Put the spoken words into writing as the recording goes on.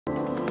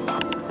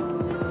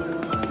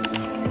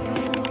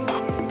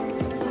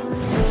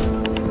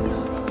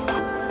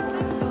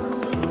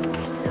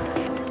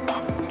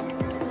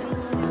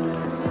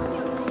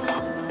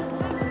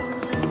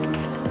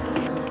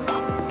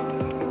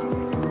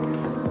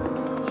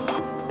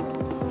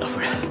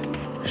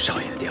少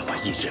爷的电话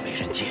一直没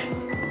人接。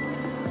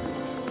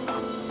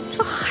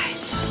这孩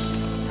子，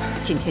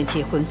今天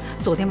结婚，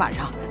昨天晚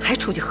上还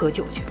出去喝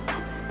酒去，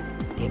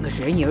连个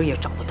人影也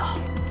找不到。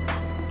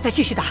再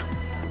继续打。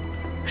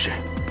是。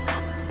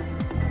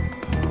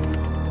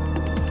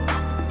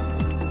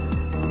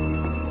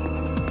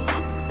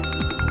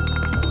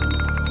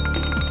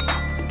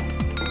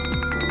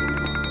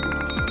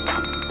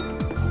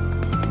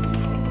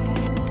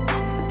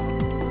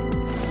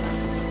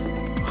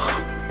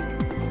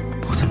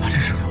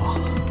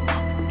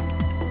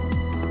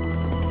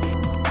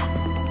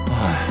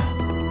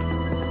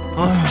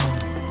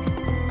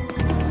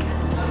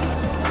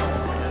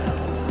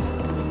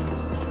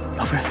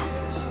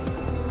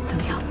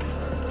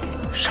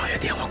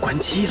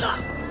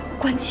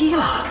 关机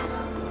了，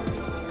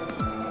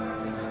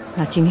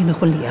那今天的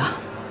婚礼啊，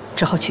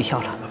只好取消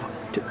了。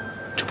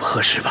这不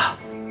合适吧？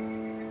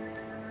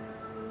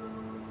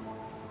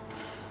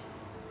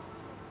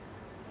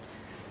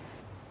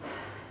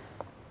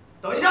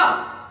等一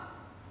下！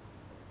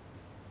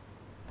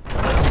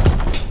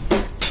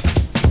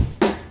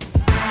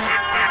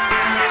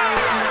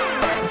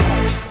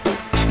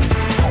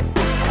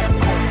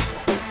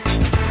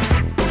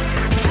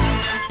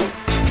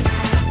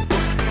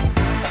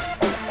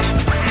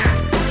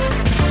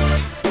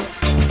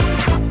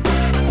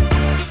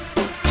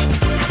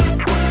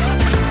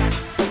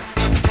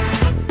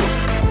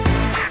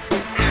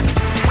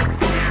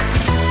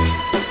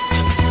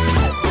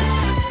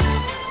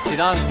既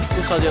然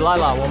顾小姐来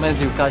了，我们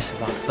就开始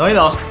吧。等一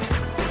等，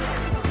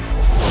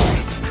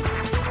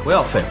不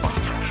要废话，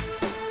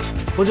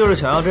不就是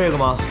想要这个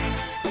吗？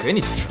给你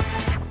就吃。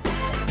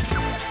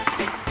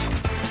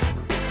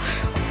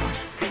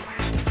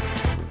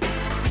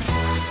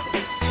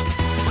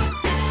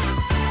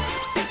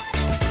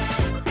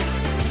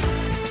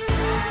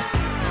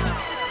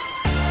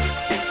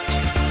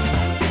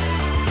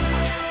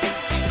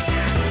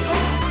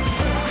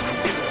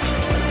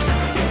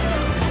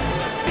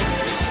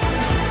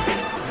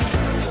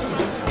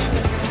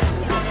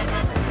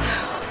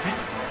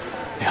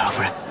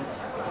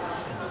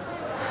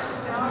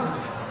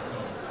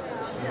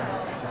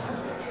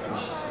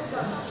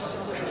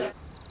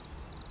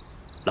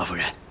老夫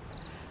人，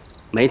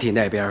媒体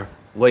那边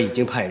我已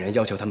经派人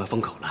要求他们封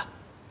口了。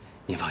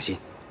您放心，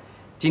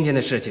今天的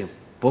事情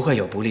不会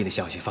有不利的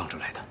消息放出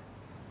来的。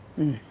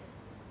嗯，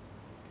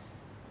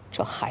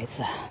这孩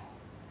子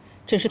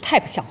真是太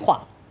不像话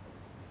了，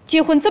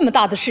结婚这么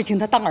大的事情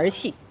他当儿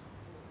戏，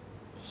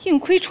幸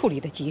亏处理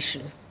得及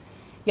时，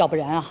要不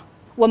然啊，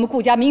我们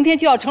顾家明天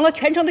就要成了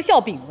全城的笑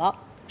柄了，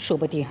说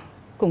不定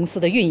公司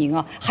的运营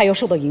啊还要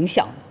受到影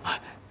响呢。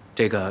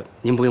这个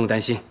您不用担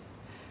心。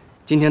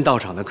 今天到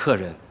场的客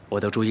人，我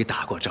都逐一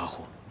打过招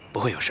呼，不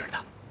会有事的。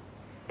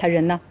他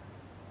人呢？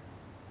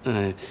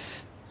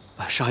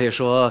少爷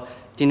说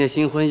今天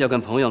新婚要跟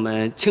朋友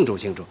们庆祝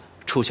庆祝，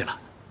出去了。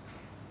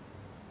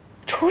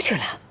出去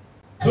了。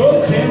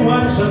昨天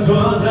晚上做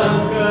了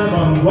个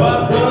梦，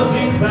我走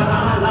进撒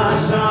哈拉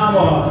沙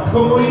漠，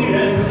空无一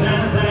人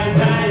站在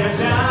太阳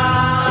下。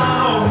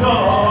Oh no，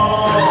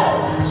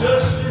 这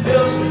是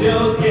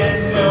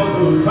66.6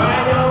度，快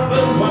要焚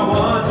化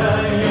我的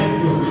眼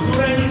珠。突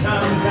然一场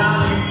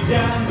大雨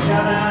降下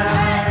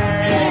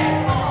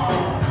来，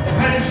汗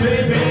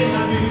水被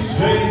那雨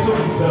水冲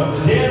走，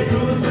结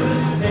束40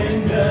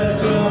天的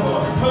折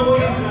磨，头一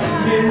转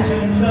变成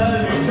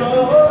了绿洲。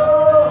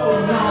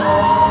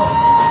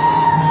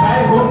 彩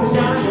虹下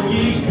有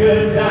一棵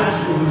大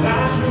树，大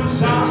树上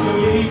有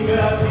一个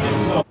苹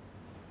果。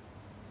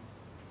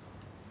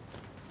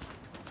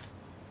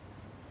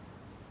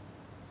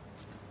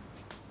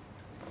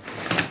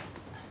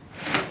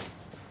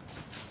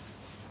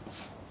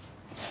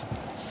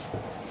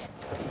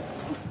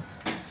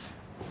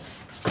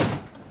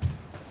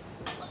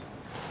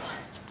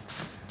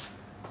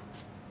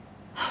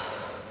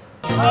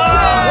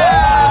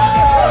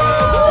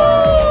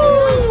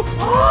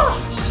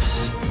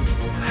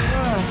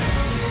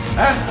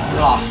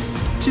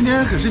今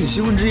天可是你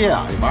新婚之夜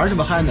啊！你玩这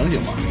么嗨能行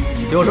吗？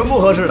有什么不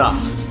合适的？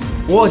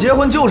我结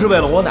婚就是为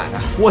了我奶奶，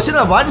我现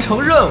在完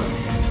成任务，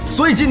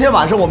所以今天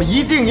晚上我们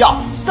一定要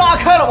撒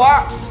开了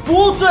玩，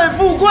不醉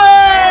不归。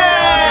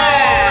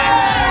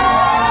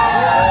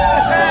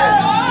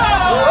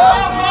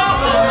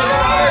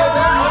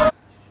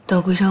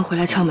等桂生回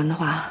来敲门的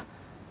话，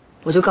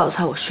我就告诉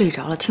他我睡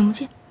着了，听不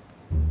见。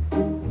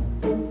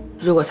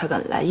如果他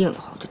敢来硬的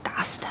话，我就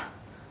打死他。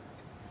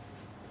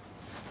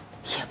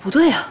也不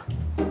对啊。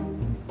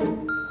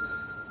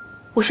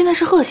 我现在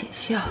是贺锦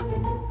熙啊，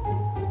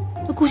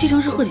那顾西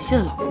城是贺锦熙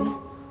的老公，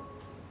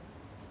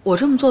我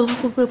这么做的话，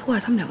会不会破坏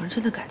他们两个人之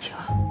间的感情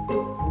啊？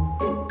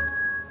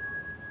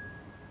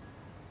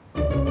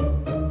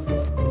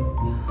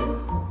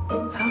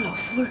还有老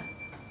夫人，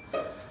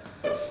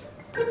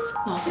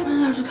老夫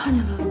人要是看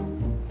见了，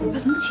该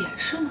怎么解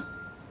释呢？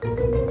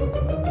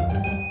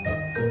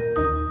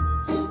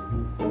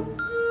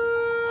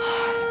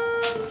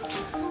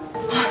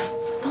哎，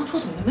当初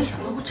怎么没想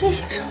到过这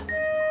些事儿？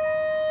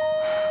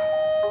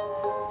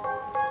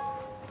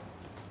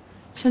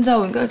 现在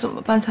我应该怎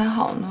么办才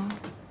好呢？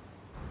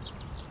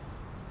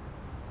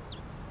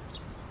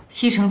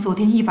西城昨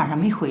天一晚上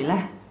没回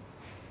来。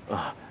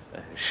啊，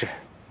是。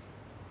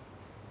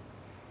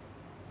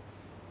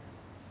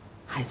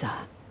孩子，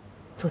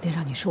昨天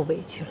让你受委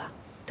屈了。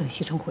等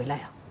西城回来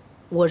呀，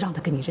我让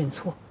他跟你认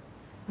错。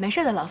没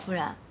事的，老夫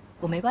人，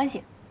我没关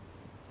系。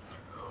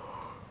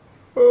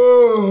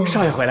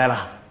少爷回来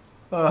了。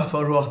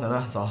方叔，奶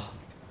奶早。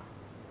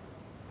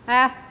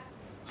哎，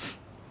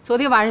昨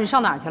天晚上你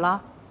上哪儿去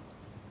了？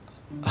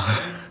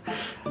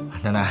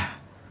奶奶，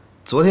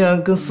昨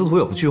天跟司徒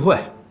有个聚会，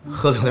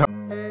喝的有点。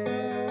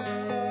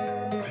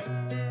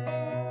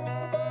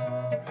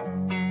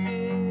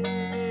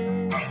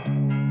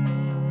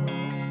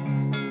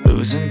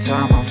Losing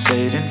time, I'm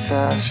fading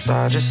fast.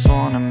 I just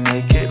wanna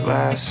make it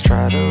last.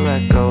 Try to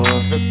let go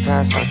of the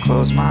past. I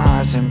close my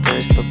eyes,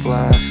 embrace the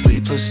blast.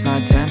 Sleepless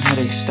nights and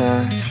headaches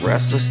stack.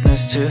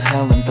 Restlessness to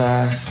hell and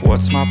back.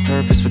 What's my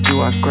purpose? What do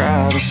I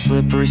grab? A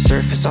slippery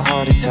surface, a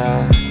heart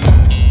attack.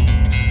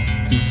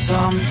 And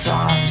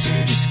sometimes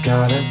you just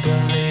gotta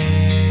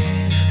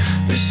believe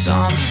there's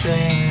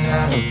something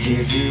that'll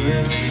give you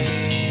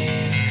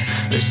relief.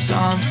 There's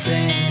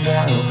something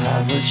that'll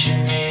have what you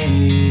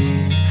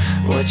need.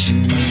 What you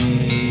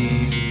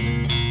need.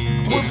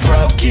 We're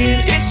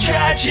broken, it's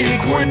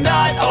tragic. We're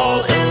not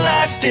all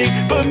elastic,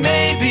 but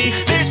maybe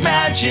there's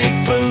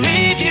magic.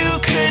 Believe you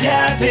could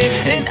have it.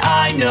 And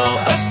I know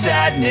of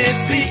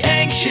sadness, the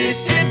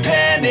anxious and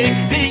panic,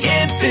 the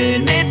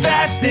infinite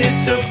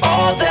vastness of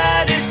all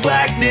that is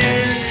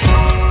blackness.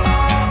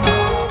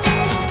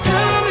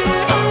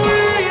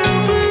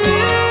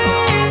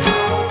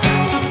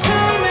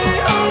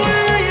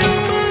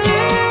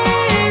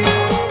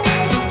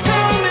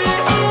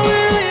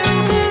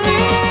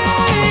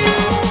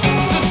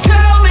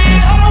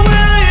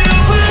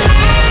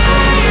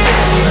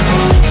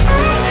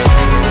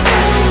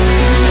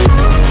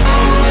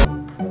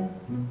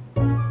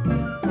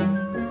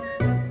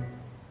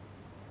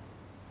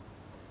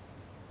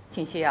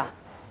锦溪啊，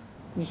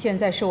你现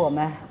在是我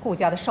们顾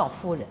家的少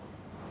夫人，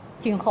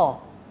今后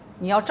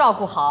你要照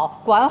顾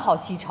好、管好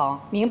西城，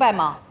明白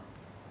吗？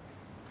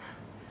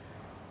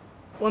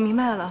我明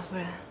白了，老夫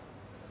人。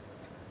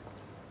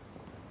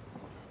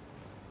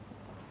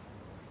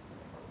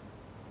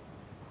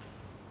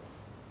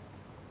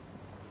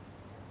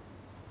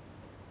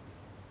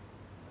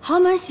豪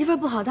门媳妇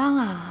不好当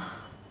啊，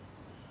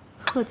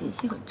贺锦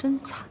熙可真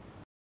惨。